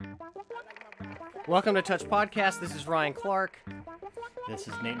Welcome to Touch Podcast. This is Ryan Clark. This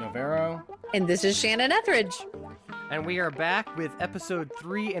is Nate Novero. And this is Shannon Etheridge. And we are back with episode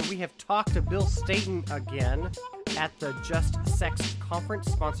 3, and we have talked to Bill Staten again at the Just Sex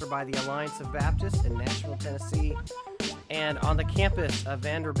Conference, sponsored by the Alliance of Baptists in Nashville, Tennessee, and on the campus of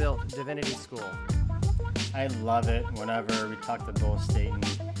Vanderbilt Divinity School. I love it whenever we talk to Bill Staten.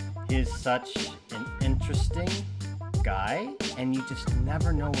 He is such an interesting guy, and you just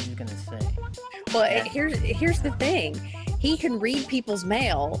never know what he's going to say. Well, here's the thing. He can read people's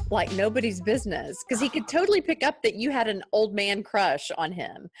mail like nobody's business, because he could totally pick up that you had an old man crush on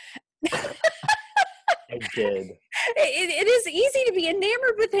him. I did. It is easy to be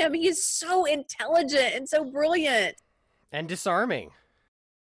enamored with him. He is so intelligent and so brilliant. And disarming.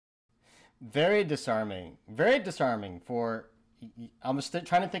 Very disarming. Very disarming for... I was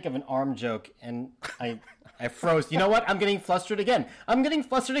trying to think of an arm joke, and I froze. You know what? I'm getting flustered again.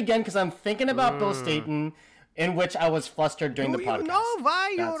 Because I'm thinking about Bill Staten, in which I was flustered during the podcast. Do you know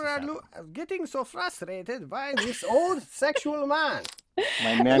why you're getting so frustrated by this old sexual man?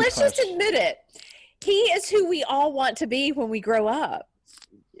 My man Let's crush. just admit it. He is who we all want to be when we grow up.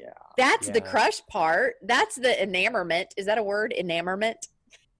 Yeah. That's the crush part. That's the enamorment. Is that a word? Enamorment?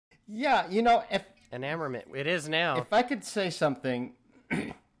 Yeah, you know, if Enamorment. It is now. If I could say something,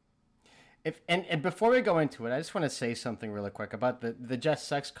 and before we go into it, I just want to say something really quick about the Just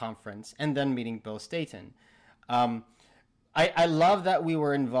Sex Conference and then meeting Bill Staten. I love that we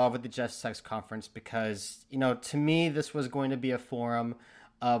were involved with the Just Sex Conference because, you know, to me, this was going to be a forum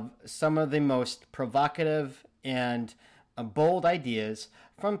of some of the most provocative and bold ideas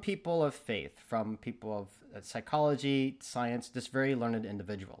from people of faith, from people of psychology, science, just very learned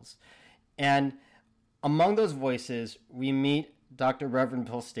individuals. And among those voices, we meet Dr. Reverend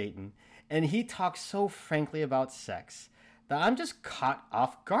Bill Staten, and he talks so frankly about sex that I'm just caught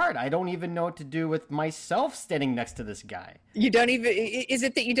off guard. I don't even know what to do with myself standing next to this guy. You don't even, is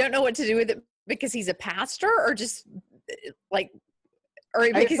it that you don't know what to do with it because he's a pastor, or just like, or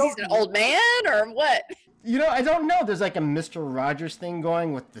because he's an old man, or what? You know, I don't know. There's like a Mr. Rogers thing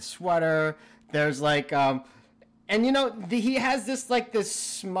going with the sweater. There's like, and you know, he has this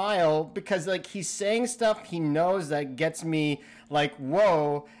smile because like he's saying stuff he knows that gets me like,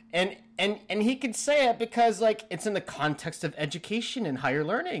 whoa. And he can say it because like it's in the context of education and higher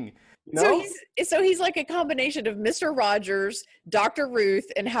learning. You know? So he's like a combination of Mr. Rogers, Dr. Ruth,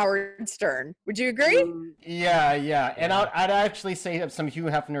 and Howard Stern. Would you agree? Yeah. And I'd actually say some Hugh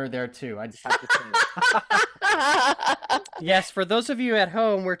Hefner there too. I just have to say it. Yes, for those of you at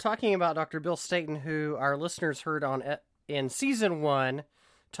home, we're talking about Dr. Bill Staten, who our listeners heard on in season 1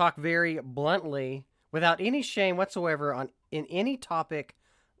 talk very bluntly, without any shame whatsoever, in any topic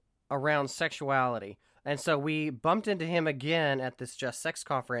around sexuality. And so we bumped into him again at this Just Sex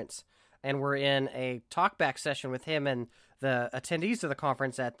Conference, and we're in a talkback session with him and the attendees of the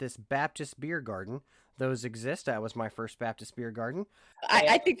conference at this Baptist beer garden. Those exist. That was my first Baptist beer garden.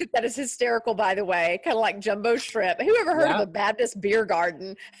 I think that is hysterical, by the way, kind of like jumbo shrimp. Who ever heard of a Baptist beer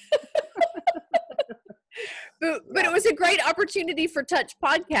garden? But it was a great opportunity for Touch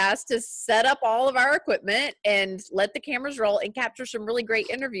Podcast to set up all of our equipment and let the cameras roll and capture some really great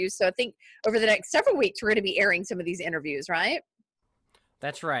interviews. So I think over the next several weeks, we're going to be airing some of these interviews, right?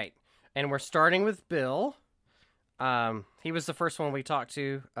 That's right. And we're starting with Bill. He was the first one we talked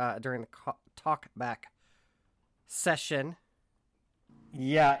to during the talkback session.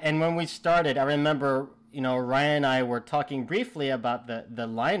 Yeah, and when we started, I remember, you know, Ryan and I were talking briefly about the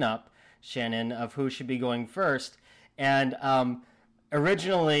lineup, Shannon, of who should be going first. And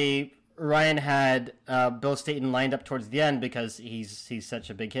originally, Ryan had Bill Staten lined up towards the end because he's such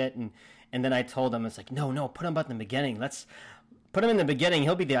a big hit. And then I told him, it's like, no, put him about in the beginning. Let's put him in the beginning.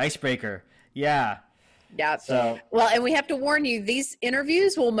 He'll be the icebreaker. Yeah. Yeah. So, well, and we have to warn you, these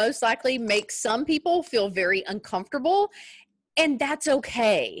interviews will most likely make some people feel very uncomfortable, and that's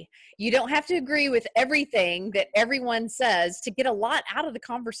okay. You don't have to agree with everything that everyone says to get a lot out of the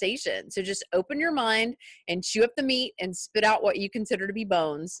conversation. So just open your mind and chew up the meat and spit out what you consider to be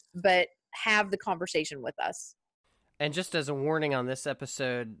bones, but have the conversation with us. And just as a warning on this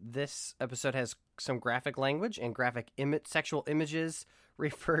episode has some graphic language and graphic sexual images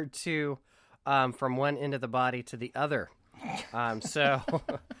referred to from one end of the body to the other. So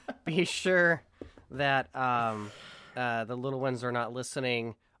be sure that the little ones are not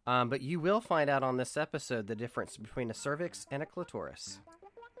listening. But you will find out on this episode the difference between a cervix and a clitoris.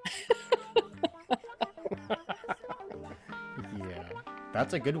 yeah,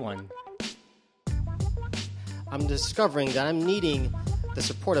 that's a good one. I'm discovering that I'm needing the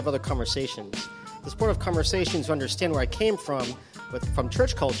support of other conversations. The support of conversations who understand where I came from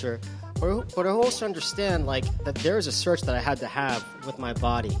church culture, But I also understand, like, that there is a search that I had to have with my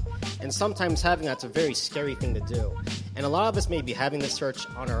body. And sometimes having that's a very scary thing to do. And a lot of us may be having this search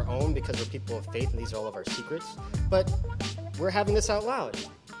on our own because we're people of faith and these are all of our secrets. But we're having this out loud.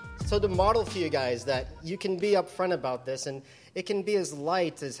 So to model for you guys that you can be upfront about this, and it can be as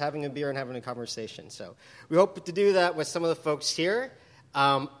light as having a beer and having a conversation. So we hope to do that with some of the folks here.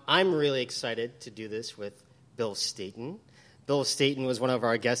 I'm really excited to do this with Bill Staten. Bill Staten was one of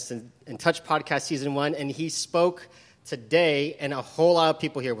our guests in Touch Podcast Season 1, and he spoke today, and a whole lot of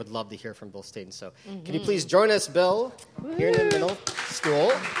people here would love to hear from Bill Staten. So can you please join us, Bill, here in the middle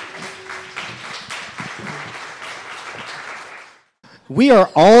stool? We are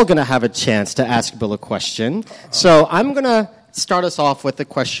all going to have a chance to ask Bill a question. So I'm going to start us off with a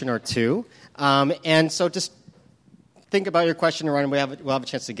question or two. And so just think about your question, Ryan, and we'll have a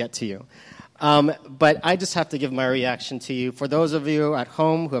chance to get to you. But I just have to give my reaction to you. For those of you at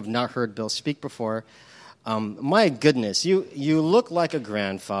home who have not heard Bill speak before, my goodness, you look like a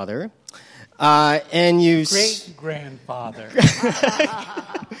grandfather. And you Great-grandfather.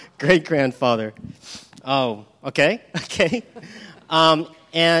 Great-grandfather. Oh, okay.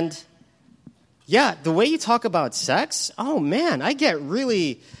 And yeah, the way you talk about sex, oh man,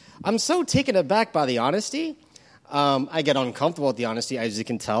 I'm so taken aback by the honesty. I get uncomfortable with the honesty, as you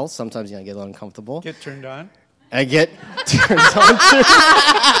can tell. Sometimes I get uncomfortable. Get turned on? I get turned on too.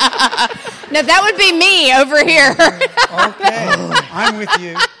 No, that would be me over here. Okay, I'm with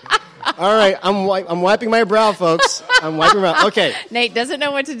you. All right, I'm wiping my brow, folks. I'm wiping my brow. Okay. Nate doesn't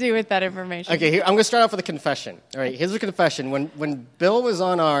know what to do with that information. Okay, I'm going to start off with a confession. All right, here's a confession. When Bill was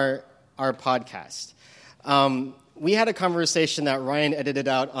on our podcast, we had a conversation that Ryan edited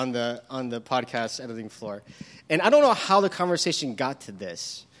out on the podcast editing floor. And I don't know how the conversation got to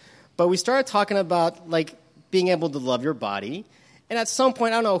this, but we started talking about, like, being able to love your body. And at some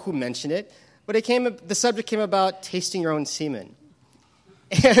point, I don't know who mentioned it, but the subject came about tasting your own semen.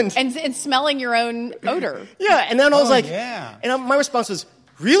 And smelling your own odor. Yeah, and then I was like, yeah. And my response was,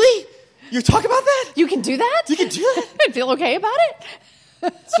 really? You're talking about that? You can do that? You can do that? I feel okay about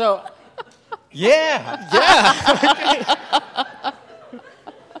it? So, Yeah.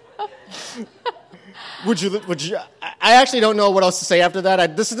 Would you? I actually don't know what else to say after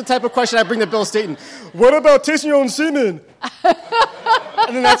that. This is the type of question I bring to Bill Staten. What about tasting your own semen?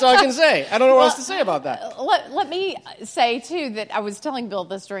 And then that's all I can say. I don't know what else to say about that. Let me say, too, that I was telling Bill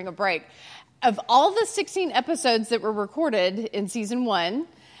this during a break. Of all the 16 episodes that were recorded in Season 1,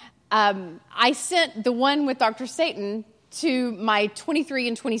 I sent the one with Dr. Staten to my 23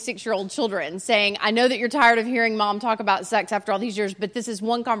 and 26-year-old children saying, I know that you're tired of hearing Mom talk about sex after all these years, but this is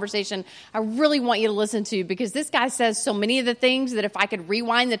one conversation I really want you to listen to because this guy says so many of the things that if I could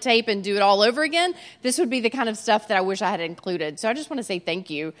rewind the tape and do it all over again, this would be the kind of stuff that I wish I had included. So I just want to say thank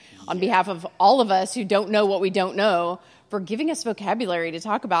you on behalf of all of us who don't know what we don't know for giving us vocabulary to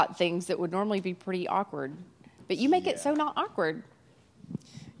talk about things that would normally be pretty awkward. But you make it so not awkward.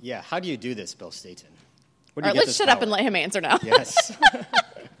 Yeah, how do you do this, Bill Staten? All right, let's shut up and let him answer now. Yes.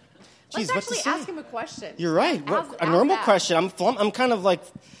 Let's actually ask him a question. You're right. A How's normal that? question. I'm kind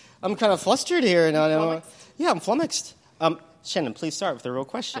of flustered here, and I'm flummoxed. Shannon, please start with a real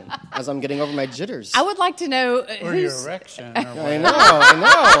question as I'm getting over my jitters. I would like to know Or your erection. Or whatever. I know.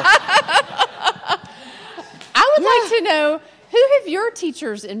 I would like to know, who have your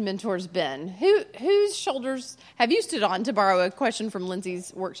teachers and mentors been? Whose shoulders have you stood on, to borrow a question from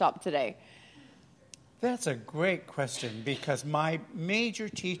Lindsay's workshop today? That's a great question because my major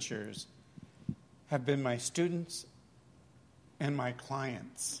teachers have been my students and my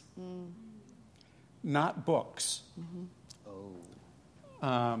clients, not books.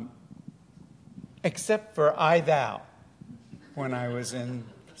 Except for I, thou, when I was in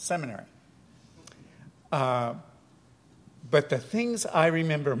seminary. But the things I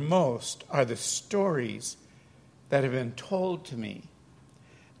remember most are the stories that have been told to me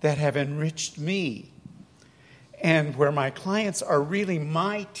that have enriched me. And where my clients are really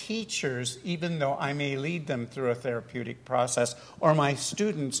my teachers, even though I may lead them through a therapeutic process, or my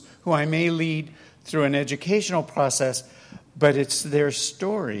students who I may lead through an educational process, but it's their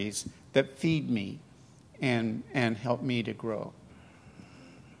stories that feed me and help me to grow.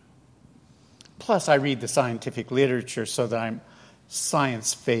 Plus, I read the scientific literature so that I'm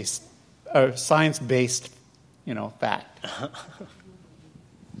science-based, fact.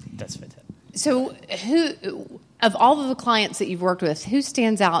 That's fantastic. So who, of all of the clients that you've worked with, who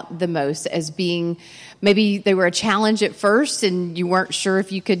stands out the most as being, maybe they were a challenge at first and you weren't sure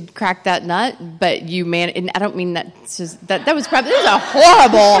if you could crack that nut, but you and I don't mean that, that was a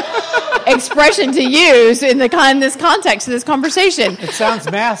horrible, expression to use in this context of this conversation. It sounds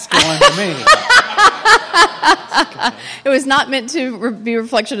masculine to me. It was not meant to be a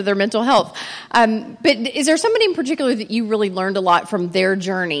reflection of their mental health. But is there somebody in particular that you really learned a lot from their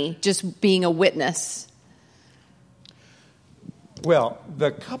journey, just being a witness? Well,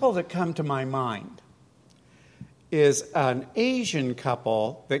 the couple that come to my mind is an Asian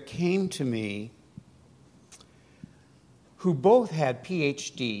couple that came to me who both had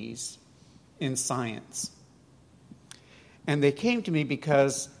PhDs in science. And they came to me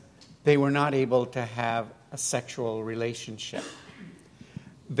because they were not able to have a sexual relationship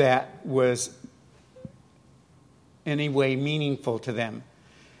that was in any way meaningful to them.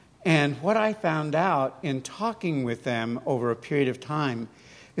 And what I found out in talking with them over a period of time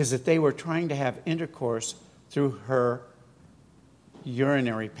is that they were trying to have intercourse through her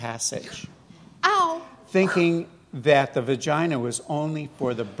urinary passage. Ow! Thinking that the vagina was only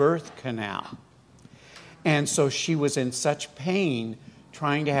for the birth canal. And so she was in such pain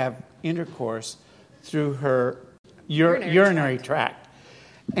trying to have intercourse through her urinary tract.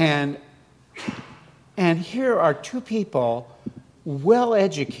 And here are two people, well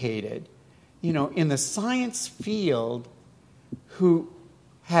educated, in the science field, who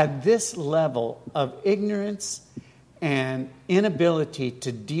had this level of ignorance and inability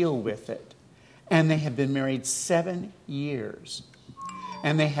to deal with it. And they had been married 7 years.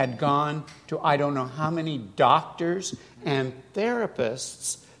 And they had gone to I don't know how many doctors and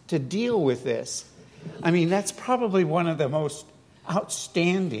therapists to deal with this. I mean, that's probably one of the most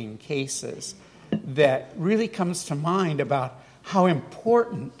outstanding cases that really comes to mind about how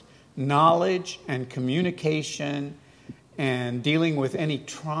important knowledge and communication and dealing with any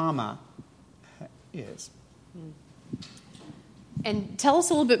trauma is. And tell us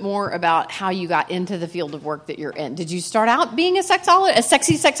a little bit more about how you got into the field of work that you're in. Did you start out being a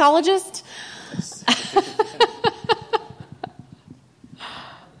sexy sexologist?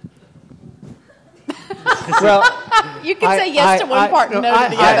 Well, you can say yes to one part and no to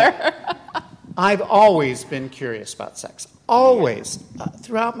the other. I've always been curious about sex. Always.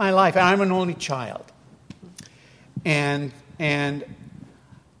 Throughout my life. And I'm an only child. And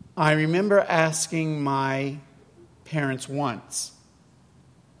I remember asking my parents once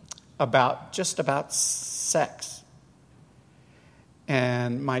about sex.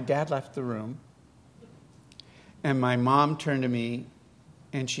 And my dad left the room. And my mom turned to me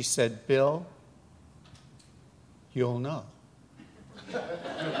and she said, "Bill, you'll know."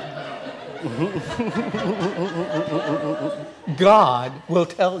 God will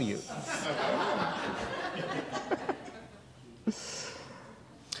tell you.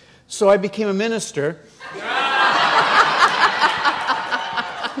 So I became a minister.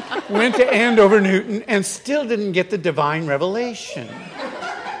 Went to Andover Newton and still didn't get the divine revelation.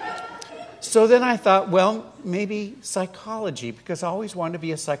 So then I thought, well, maybe psychology, because I always wanted to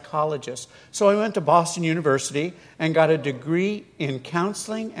be a psychologist. So I went to Boston University and got a degree in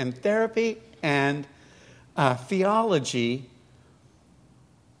counseling and therapy and theology.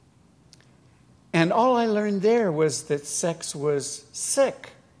 And all I learned there was that sex was sick.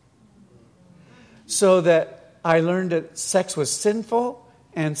 So that I learned that sex was sinful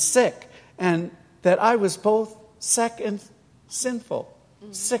and sick, and that I was both sick and sinful.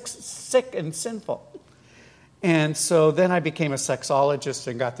 Sick and sinful. And so then I became a sexologist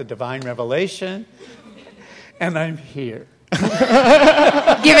and got the divine revelation, and I'm here.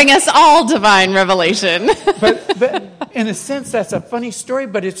 Giving us all divine revelation. But in a sense, that's a funny story,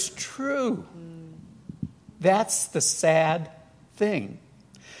 but it's true. That's the sad thing.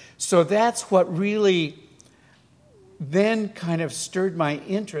 So that's what really then kind of stirred my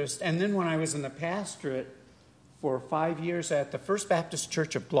interest. And then when I was in the pastorate for 5 years at the First Baptist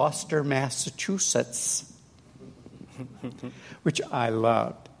Church of Gloucester, Massachusetts, which I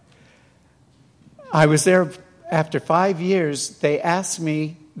loved. I was there after 5 years. They asked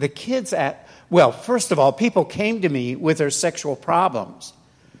me, the kids first of all, people came to me with their sexual problems,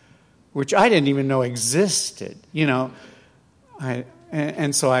 which I didn't even know existed,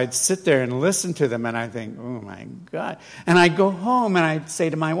 And so I'd sit there and listen to them, and I'd think, oh, my God. And I'd go home, and I'd say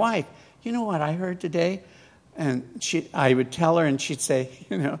to my wife, you know what I heard today? And I would tell her, and she'd say,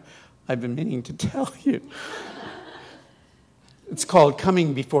 I've been meaning to tell you. It's called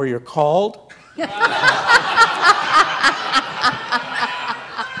Coming Before You're Called.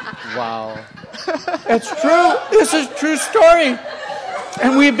 Wow. That's true. This is a true story.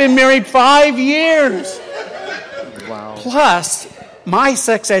 And we've been married 5 years. Wow. Plus, my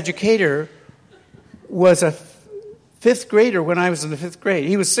sex educator was a fifth grader when I was in the fifth grade.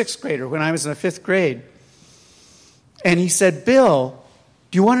 He was sixth grader when I was in the fifth grade. And he said, Bill,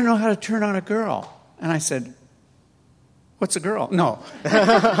 do you want to know how to turn on a girl? And I said, what's a girl? No.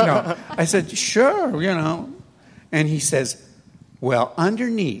 No. I said, sure, And he says, well,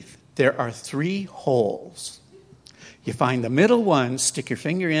 underneath there are 3 holes. You find the middle one, stick your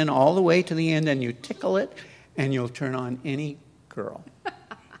finger in all the way to the end, and you tickle it, and you'll turn on any girl.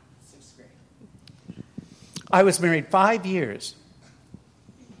 I was married 5 years.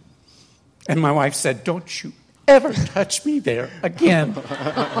 And my wife said, don't you ever touch me there again.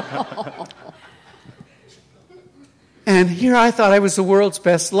 And here I thought I was the world's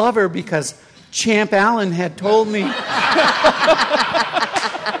best lover because Champ Allen had told me.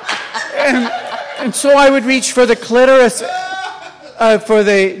 And so I would reach for the clitoris, for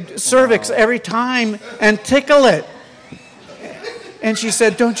the cervix every time and tickle it. And she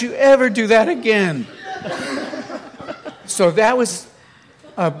said, don't you ever do that again. So that was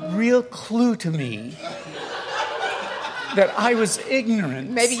a real clue to me that I was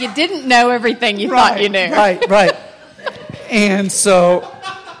ignorant. Maybe you didn't know everything you thought you knew. Right. And so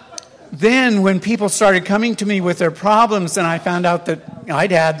then when people started coming to me with their problems and I found out that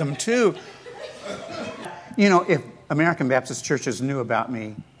I'd had them too, if American Baptist churches knew about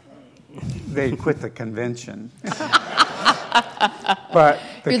me, they'd quit the convention. But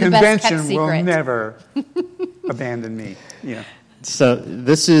the convention will never abandon me. So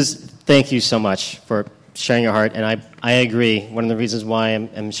thank you so much for sharing your heart, and I agree. One of the reasons why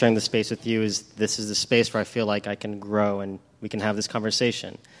I'm sharing this space with you is this is the space where I feel like I can grow and we can have this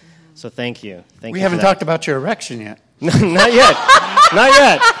conversation. So thank you. We haven't talked about your erection yet. Not yet. Not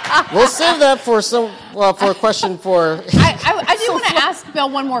yet. We'll save that for a question for... I do want to ask Bill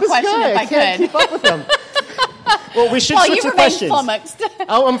one more question if I can't could. Keep up with him. Well, we should switch to questions. Flummoxed.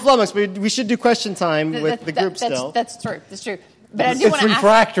 I'm flummoxed, but we should do question time with the group still. That's true. That's true. But I do want to ask... It's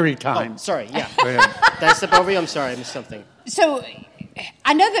refractory time. Oh, sorry, yeah. Did I step over you? I'm sorry, I missed something. So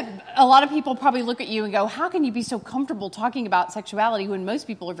I know that a lot of people probably look at you and go, how can you be so comfortable talking about sexuality when most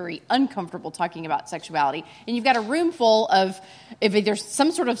people are very uncomfortable talking about sexuality? And you've got a room full of, if there's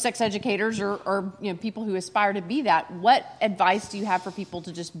some sort of sex educators or people who aspire to be that, what advice do you have for people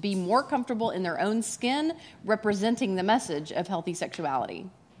to just be more comfortable in their own skin representing the message of healthy sexuality?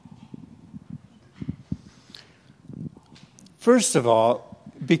 First of all,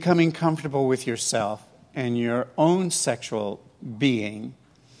 becoming comfortable with yourself and your own sexual being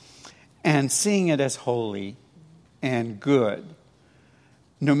and seeing it as holy and good,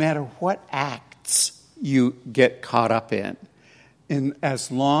 no matter what acts you get caught up in as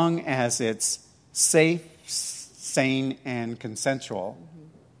long as it's safe, sane, and consensual,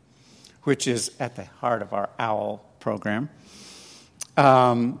 which is at the heart of our OWL program.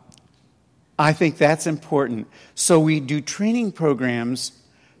 I think that's important. So we do training programs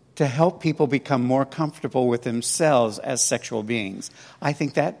to help people become more comfortable with themselves as sexual beings. I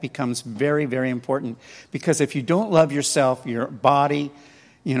think that becomes very, very important because if you don't love yourself, your body,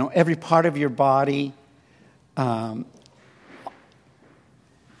 every part of your body,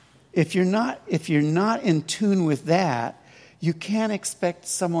 if you're not in tune with that, you can't expect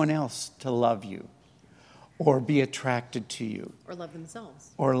someone else to love you or be attracted to you.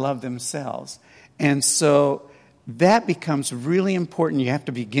 Or love themselves. And so that becomes really important. You have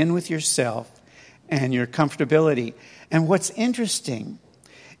to begin with yourself and your comfortability. And what's interesting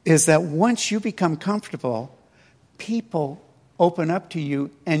is that once you become comfortable, people open up to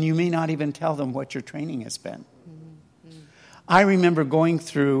you and you may not even tell them what your training has been. Mm-hmm. I remember going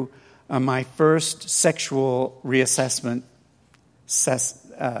through my first sexual reassessment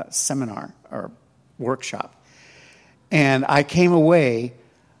seminar or workshop. And I came away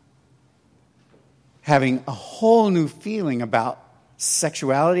having a whole new feeling about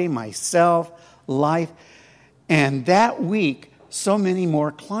sexuality, myself, life. And that week, so many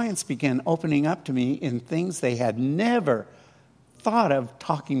more clients began opening up to me in things they had never thought of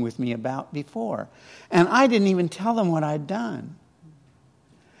talking with me about before. And I didn't even tell them what I'd done.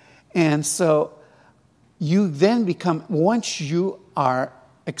 And so you then become, once you are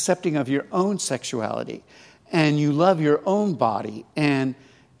accepting of your own sexuality, and you love your own body and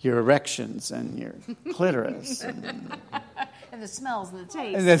your erections and your clitoris. And the smells and the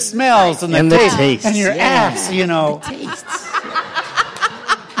taste. And the smells and the taste. And your ass, The tastes.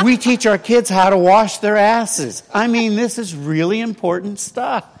 We teach our kids how to wash their asses. I mean, this is really important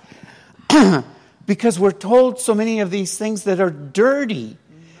stuff. Because we're told so many of these things that are dirty.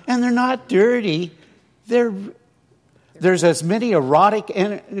 And they're not dirty. There's as many erotic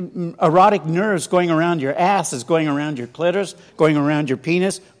nerves going around your ass as going around your clitoris, going around your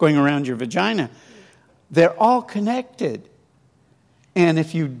penis, going around your vagina. They're all connected. And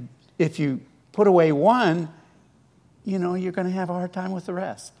if you put away one, you're going to have a hard time with the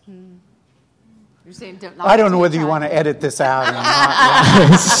rest. You're saying I don't know whether you want to edit this out or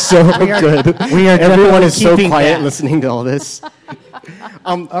not. So good. Everyone is so quiet listening to all this.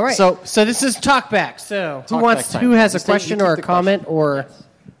 All right. So this is talkback. So who has a question or a comment or?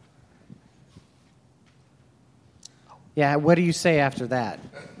 Yeah. What do you say after that?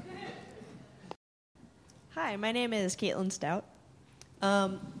 Hi, my name is Caitlin Stout.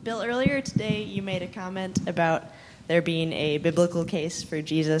 Bill, earlier today you made a comment about there being a biblical case for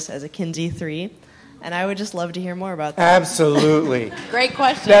Jesus as a Kinsey 3, and I would just love to hear more about that. Absolutely. Great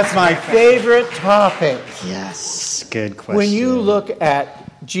question. That's my favorite topic. Yes, good question. When you look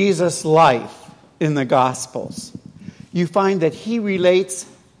at Jesus' life in the Gospels, you find that he relates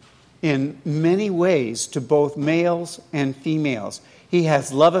in many ways to both males and females. He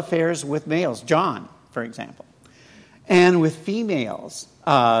has love affairs with males, John, for example. And with females,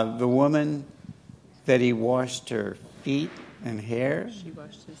 the woman that he washed her feet and hair. She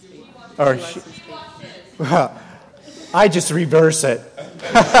washed his feet. Well, I just reverse it.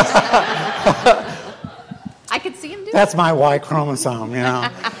 I could see him do That's my Y chromosome,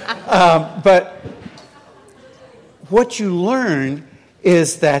 But what you learn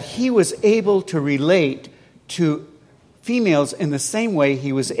is that he was able to relate to females in the same way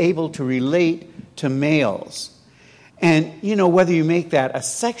he was able to relate to males. And, whether you make that a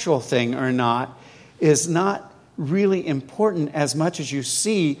sexual thing or not is not really important as much as you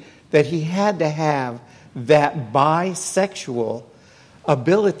see that he had to have that bisexual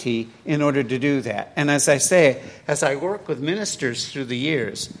ability in order to do that. And as I say, as I work with ministers through the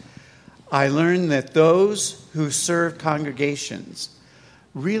years, I learned that those who serve congregations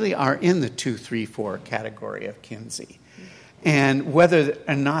really are in the 2, 3, 4 category of Kinsey. And whether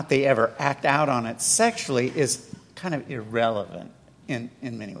or not they ever act out on it sexually is kind of irrelevant in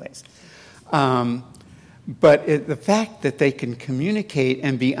many ways. But the fact that they can communicate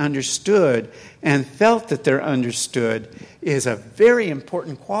and be understood and felt that they're understood is a very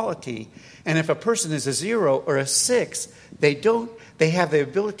important quality. And if a person is a 0 or a 6, they have the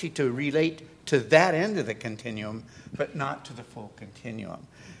ability to relate to that end of the continuum, but not to the full continuum,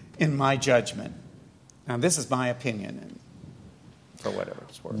 in my judgment. Now, this is my opinion, for whatever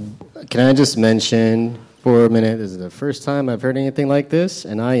it's worth. Can I just mention for a minute, this is the first time I've heard anything like this,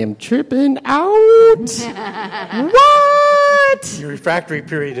 and I am tripping out. What? Your refractory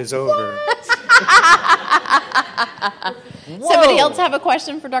period is over. Somebody else have a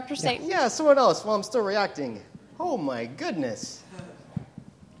question for Dr. Staten? Yeah, someone else while I'm still reacting. Oh, my goodness.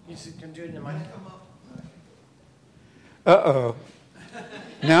 You can do it in the microphone. Uh-oh.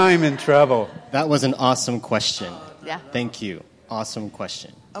 Now I'm in trouble. That was an awesome question. Yeah. Thank you. Awesome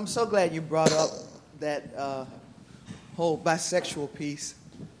question. I'm so glad you brought up that whole bisexual piece.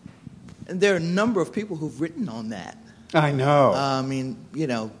 And there are a number of people who've written on that. I know. I mean,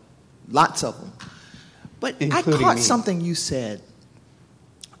 lots of them. But Including I caught me. something you said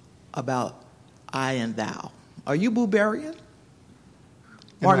about I and thou. Are you Booberian?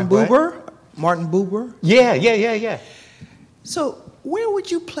 Martin I what? Buber? Martin Buber? Yeah. So where would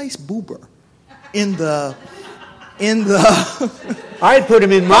you place Buber in the I'd put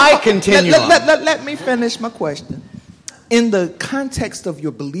him in my continuum. Let me finish my question. In the context of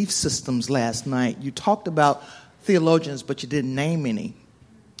your belief systems last night, you talked about theologians, but you didn't name any.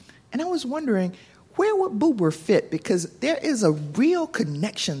 And I was wondering, where would Buber fit? Because there is a real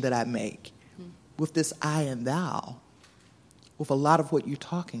connection that I make with this I and thou, with a lot of what you're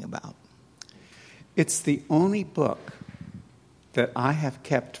talking about. It's the only book that I have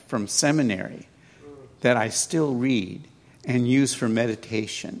kept from seminary that I still read and use for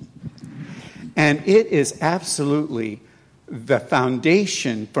meditation. And it is absolutely the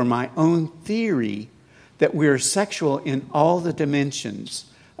foundation for my own theory that we are sexual in all the dimensions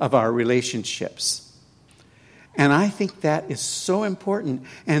of our relationships. And I think that is so important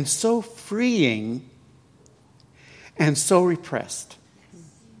and so freeing and so repressed.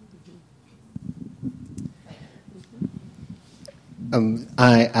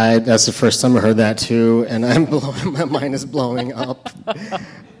 I that's the first time I heard that too, and my mind is blowing up.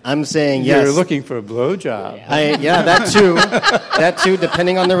 I'm saying yes. You're looking for a blowjob. Yeah, that too,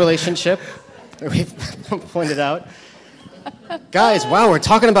 depending on the relationship. We've pointed out. Guys, wow, we're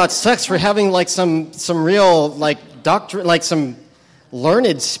talking about sex. We're having like some real doctor, some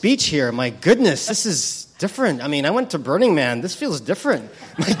learned speech here. My goodness, this is different. I mean, I went to Burning Man. This feels different.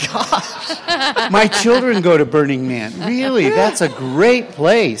 My gosh. My children go to Burning Man. Really, that's a great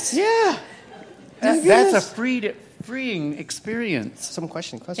place. Yeah. That's a freeing experience. Some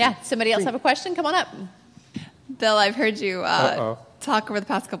question. Yeah, somebody else have a question? Come on up. Bill, I've heard you talk over the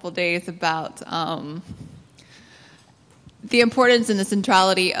past couple of days about the importance and the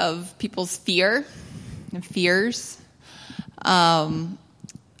centrality of people's fear and fears. I'm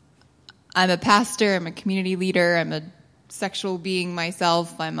a pastor. I'm a community leader. I'm a sexual being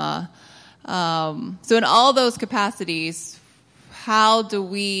myself. So in all those capacities, how do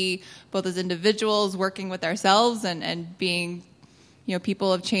we, both as individuals working with ourselves and being,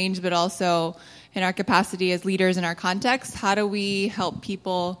 people of change, but also in our capacity as leaders in our context, how do we help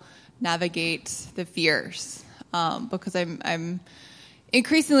people navigate the fears? Because I'm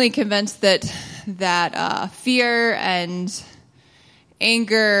increasingly convinced that fear and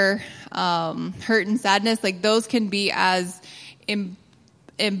anger, hurt and sadness, like those can be as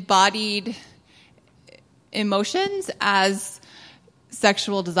embodied emotions as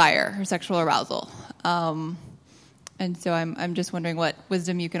sexual desire or sexual arousal. And so I'm just wondering what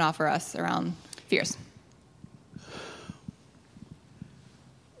wisdom you can offer us around fears.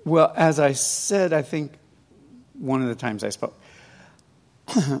 Well, as I said, I think one of the times I spoke,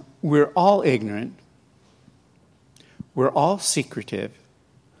 we're all ignorant, we're all secretive,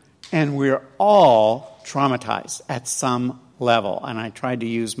 and we're all traumatized at some level. And I tried to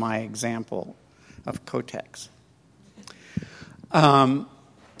use my example of Kotex. And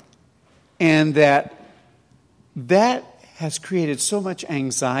that has created so much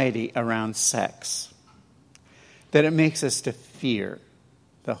anxiety around sex that it makes us to fear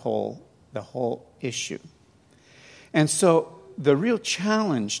the whole issue. And so the real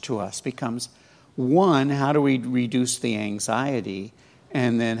challenge to us becomes, one, how do we reduce the anxiety?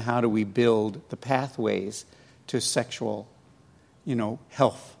 And then how do we build the pathways to sexual,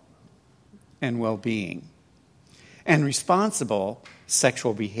 health and well-being? And responsible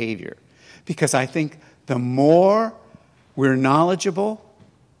sexual behavior. Because I think the more we're knowledgeable,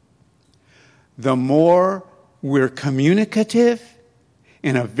 the more we're communicative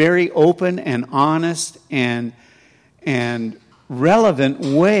in a very open and honest and relevant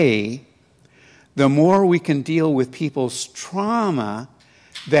way, the more we can deal with people's trauma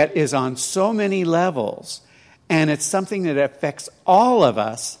that is on so many levels, and it's something that affects all of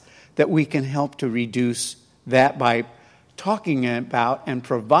us, that we can help to reduce that by talking about and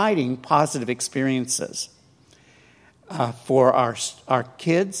providing positive experiences for our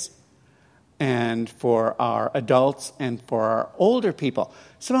kids and for our adults and for our older people.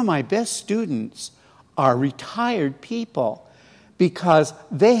 Some of my best students are retired people because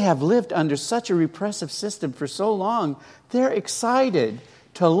they have lived under such a repressive system for so long. They're excited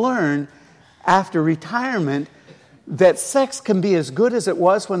to learn after retirement that sex can be as good as it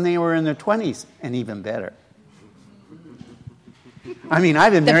was when they were in their 20s, and even better. I mean,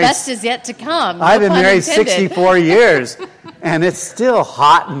 I've been married... The best is yet to come. No I've been pun married intended. 64 years, and it's still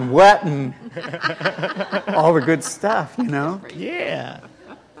hot and wet and all the good stuff, Yeah.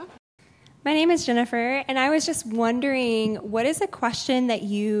 My name is Jennifer, and I was just wondering, what is a question that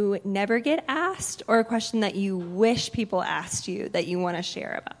you never get asked, or a question that you wish people asked you that you want to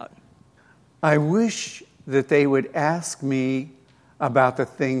share about? I wish that they would ask me about the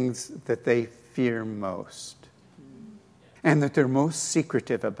things that they fear most and that they're most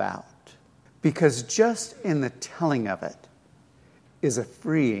secretive about. Because just in the telling of it is a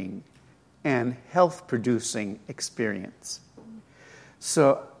freeing and health-producing experience.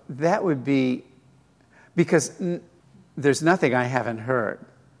 So that would be, because there's nothing I haven't heard.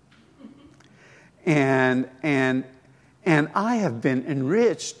 And I have been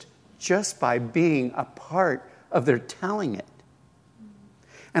enriched just by being a part of their telling it.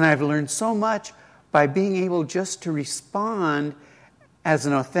 And I've learned so much by being able just to respond as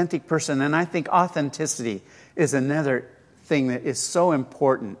an authentic person. And I think authenticity is another thing that is so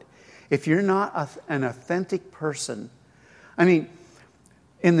important. If you're not an authentic person, I mean,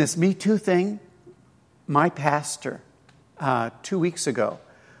 in this Me Too thing, my pastor, 2 weeks ago,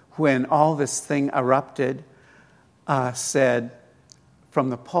 when all this thing erupted, said, from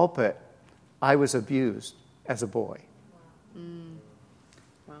the pulpit, I was abused as a boy.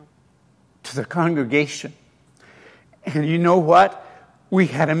 Wow. To the congregation. And you know what? We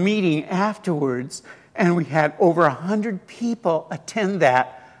had a meeting afterwards, and we had over 100 people attend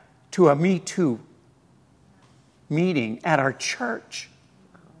that to a Me Too meeting at our church.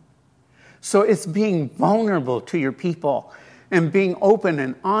 So it's being vulnerable to your people and being open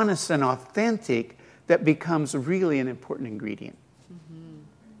and honest and authentic that becomes really an important ingredient.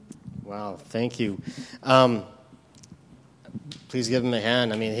 Wow, thank you. Please give him a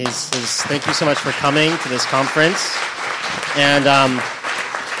hand. I mean, thank you so much for coming to this conference. And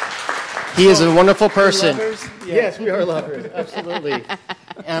he is a wonderful person. Yes, we are lovers. Absolutely.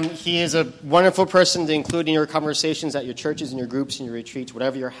 He is a wonderful person to include in your conversations at your churches and your groups and your retreats,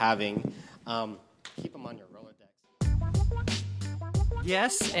 whatever you're having. Keep him on your Rolodex.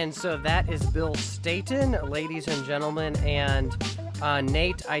 Yes, and so that is Bill Staten, ladies and gentlemen, and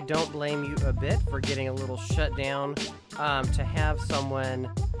Nate, I don't blame you a bit for getting a little shut down. To have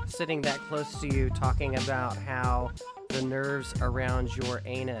someone sitting that close to you talking about how the nerves around your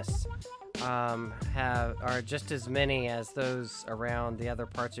anus are just as many as those around the other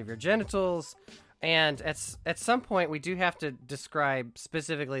parts of your genitals. And at some point, we do have to describe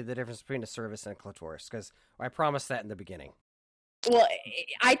specifically the difference between a cervix and a clitoris, because I promised that in the beginning. Well,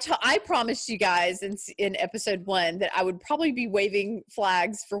 I promised you guys in episode 1 that I would probably be waving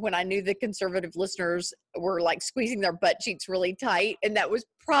flags for when I knew the conservative listeners were like squeezing their butt cheeks really tight. And that was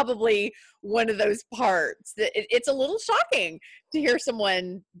probably one of those parts that it's a little shocking to hear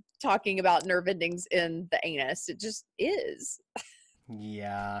someone talking about nerve endings in the anus. It just is.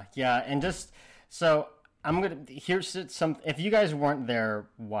 Yeah. And just, so here's some, if you guys weren't there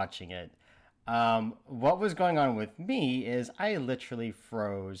watching it, what was going on with me is I literally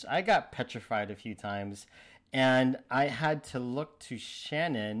froze. I got petrified a few times, and I had to look to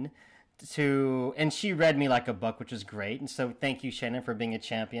Shannon and she read me like a book, which was great. And so thank you, Shannon, for being a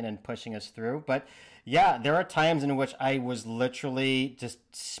champion and pushing us through. But yeah, there are times in which I was literally just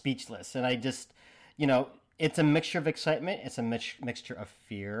speechless, and I just, it's a mixture of excitement. It's a mixture of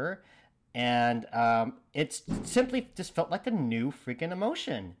fear. And it's simply just felt like a new freaking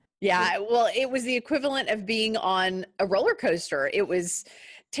emotion. Yeah, well, it was the equivalent of being on a roller coaster. It was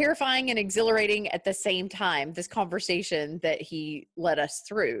terrifying and exhilarating at the same time, this conversation that he led us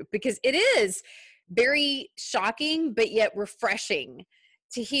through, because it is very shocking, but yet refreshing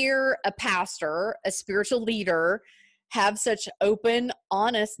to hear a pastor, a spiritual leader, have such open,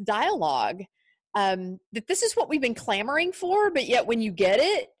 honest dialogue. That this is what we've been clamoring for, but yet when you get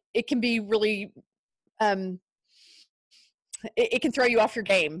it, it can be really, it can throw you off your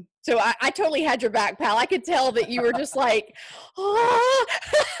game. So I totally had your back, pal. I could tell that you were just like, oh.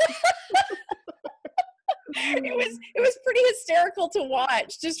 It was pretty hysterical to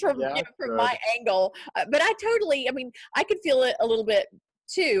watch just from from my angle. But I could feel it a little bit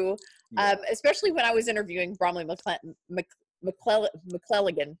too, especially when I was interviewing Bromley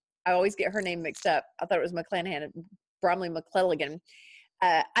McClelligan. I always get her name mixed up. I thought it was McClanahan, Bromley McClelligan.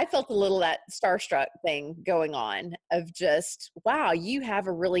 I felt a little that starstruck thing going on of just, wow, you have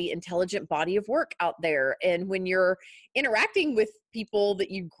a really intelligent body of work out there. And when you're interacting with people that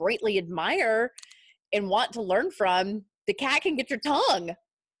you greatly admire and want to learn from, the cat can get your tongue.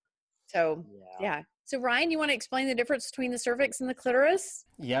 So, yeah. So Ryan, you want to explain the difference between the cervix and the clitoris?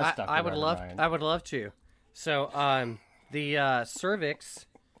 Yes, Dr. I would love to. So, the cervix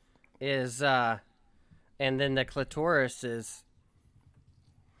is, and then the clitoris is.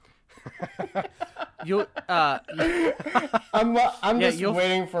 I'm just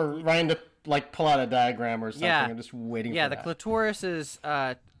waiting for Ryan to pull out a diagram or something. Yeah. I'm just waiting. Yeah, for the that. clitoris is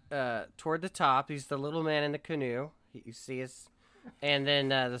toward the top. He's the little man in the canoe. You see his, and then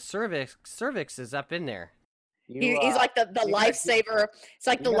the cervix is up in there. He's like the lifesaver. It's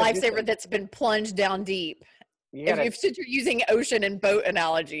like the lifesaver that's been plunged down deep. Since you're using ocean and boat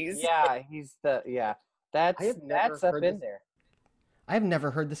analogies. Yeah, that's up in there. I've never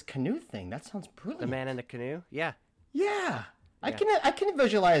heard this canoe thing. That sounds brilliant. The man in the canoe? Yeah. Yeah. I can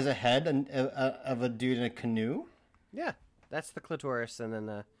visualize a head of a dude in a canoe. Yeah. That's the clitoris, and then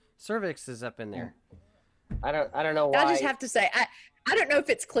the cervix is up in there. I don't know why. I just have to say, I don't know if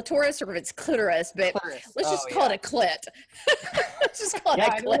it's clitoris or if it's clitoris, but let's just call it a clit. Let's just call it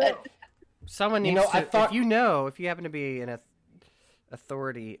a clit. Someone needs to, if you happen to be an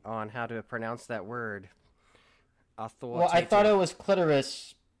authority on how to pronounce that word. Well, I thought it was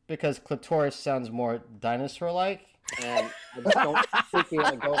clitoris because clitoris sounds more dinosaur-like. And I just don't think we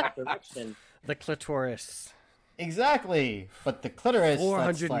want to go that direction. The clitoris. Exactly. But the clitoris...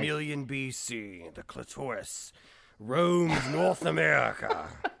 400 million BC, the clitoris roams North America.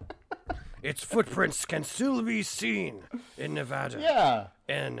 Its footprints can still be seen in Nevada. Yeah.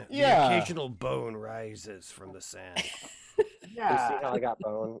 And the occasional bone rises from the sand. Yeah. You see how I got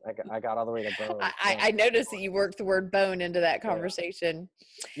bone? I got all the way to bone. I noticed that you worked the word bone into that conversation.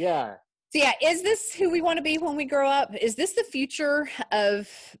 Yeah. So is this who we want to be when we grow up? Is this the future of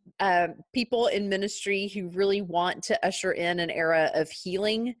people in ministry who really want to usher in an era of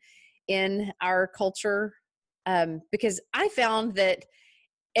healing in our culture? Because I found that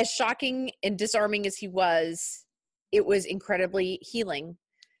as shocking and disarming as he was, it was incredibly healing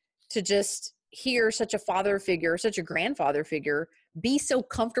to just hear such a father figure, such a grandfather figure, be so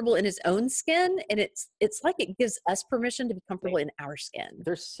comfortable in his own skin, and it's like it gives us permission to be comfortable in our skin.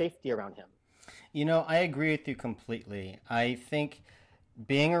 There's safety around him. I agree with you completely. I think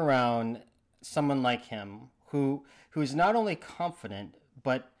being around someone like him who's not only confident,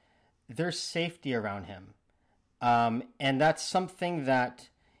 but there's safety around him. And that's something that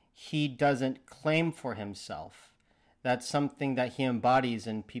he doesn't claim for himself. That's something that he embodies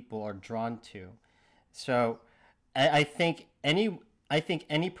and people are drawn to. So I think any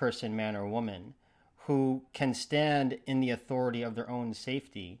person, man or woman, who can stand in the authority of their own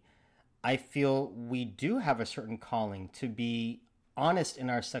safety, I feel we do have a certain calling to be honest in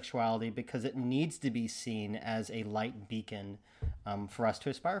our sexuality, because it needs to be seen as a light beacon for us to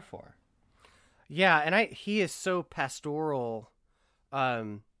aspire for. Yeah, and he is so pastoral.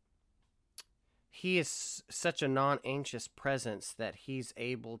 He is such a non-anxious presence that he's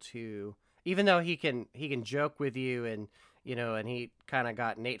able to, even though he can joke with you, and and he kind of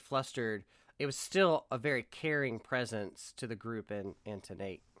got Nate flustered, it was still a very caring presence to the group and to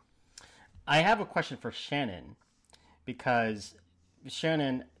Nate. I have a question for Shannon, because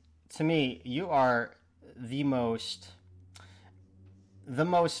Shannon, to me, you are the most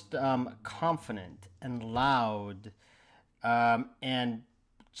confident and loud, and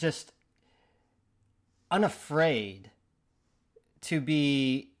just unafraid to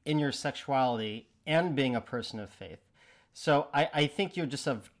be in your sexuality and being a person of faith. So I think you're just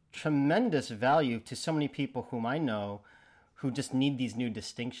of tremendous value to so many people whom I know who just need these new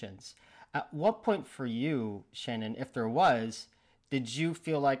distinctions. At what point for you, Shannon, if there was, did you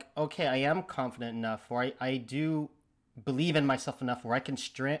feel like, okay, I am confident enough, or I do believe in myself enough where I can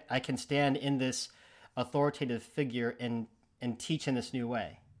stand in this authoritative figure and teach in this new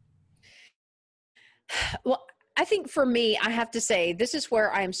way? Well, I think for me, I have to say, this is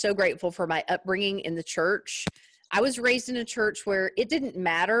where I am so grateful for my upbringing in the church. I was raised in a church where it didn't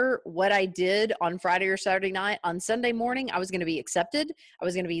matter what I did on Friday or Saturday night. On Sunday morning, I was going to be accepted. I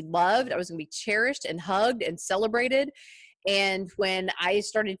was going to be loved. I was going to be cherished and hugged and celebrated. And when I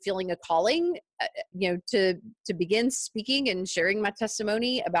started feeling a calling, to begin speaking and sharing my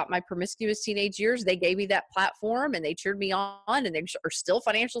testimony about my promiscuous teenage years, they gave me that platform and they cheered me on, and they are still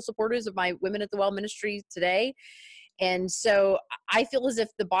financial supporters of my Women at the Well ministry today. And so I feel as if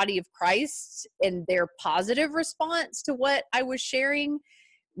the body of Christ and their positive response to what I was sharing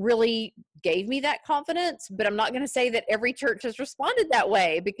really gave me that confidence. But I'm not going to say that every church has responded that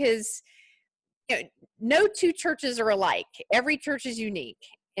way, because no two churches are alike. Every church is unique.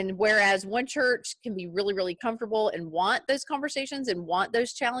 And whereas one church can be really, really comfortable and want those conversations and want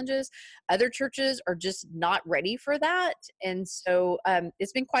those challenges, other churches are just not ready for that. And so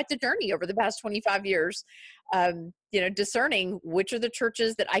it's been quite the journey over the past 25 years, discerning which are the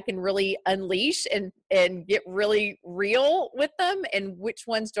churches that I can really unleash and get really real with them, and which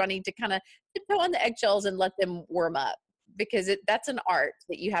ones do I need to kind of tiptoe on the eggshells and let them warm up. Because that's an art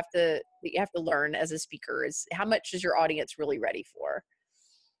that you have to learn as a speaker, is how much is your audience really ready for.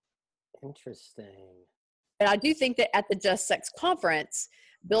 Interesting. And I do think that at the Just Sex conference,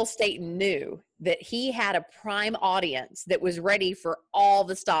 Bill Staten knew that he had a prime audience that was ready for all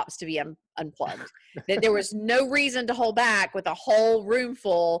the stops to be unplugged. That there was no reason to hold back with a whole room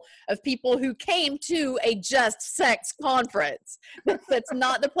full of people who came to a Just Sex conference. That's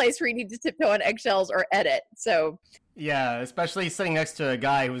not the place where you need to tiptoe on eggshells or edit. So, yeah, especially sitting next to a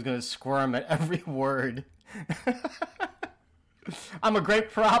guy who's going to squirm at every word. I'm a great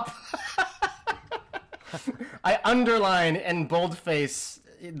prop. I underline and boldface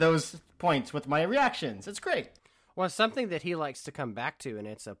those points with my reactions. It's great. Well, something that he likes to come back to, and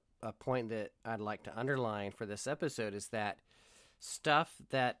it's a point that I'd like to underline for this episode, is that stuff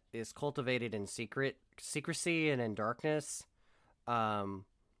that is cultivated in secrecy and in darkness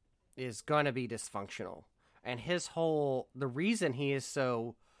is going to be dysfunctional. And the reason he is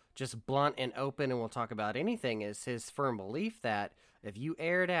so just blunt and open and we'll talk about anything is his firm belief that if you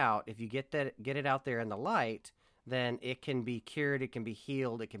air it out, if you get it out there in the light, then it can be cured, it can be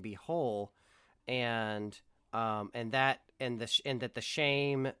healed, it can be whole, and that the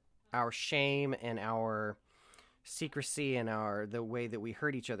shame, our shame and our secrecy and the way that we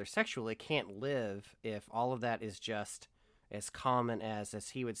hurt each other sexually can't live if all of that is just as common as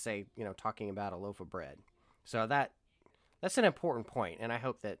he would say, talking about a loaf of bread. So that's an important point, and I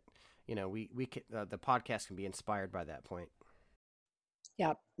hope that we can, the podcast can be inspired by that point.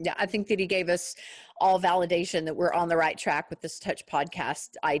 Yeah. I think that he gave us all validation that we're on the right track with this Touch podcast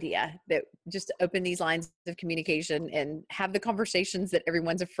idea, that just to open these lines of communication and have the conversations that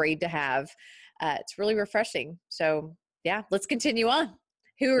everyone's afraid to have. It's really refreshing. So yeah, let's continue on.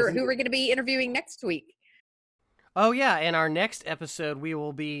 Who are we going to be interviewing next week? Oh yeah, in our next episode, we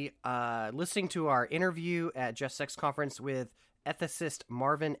will be listening to our interview at Just Sex Conference with ethicist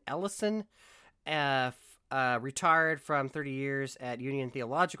Marvin Ellison, retired from 30 years at Union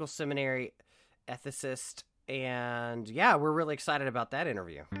Theological Seminary, ethicist And yeah, we're really excited about that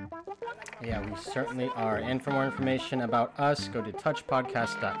interview. Yeah, we certainly are. And for more information about us, go to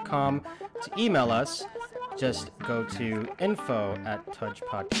touchpodcast.com. To email us, just go to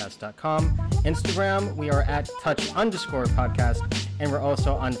info@touchpodcast.com. Instagram, we are at touch_podcast, and we're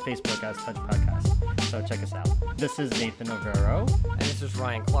also on Facebook as Touch Podcast. So check us out. This is Nathan Overo. And this is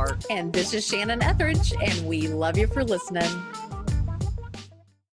Ryan Clark. And this is Shannon Etheridge, and we love you for listening.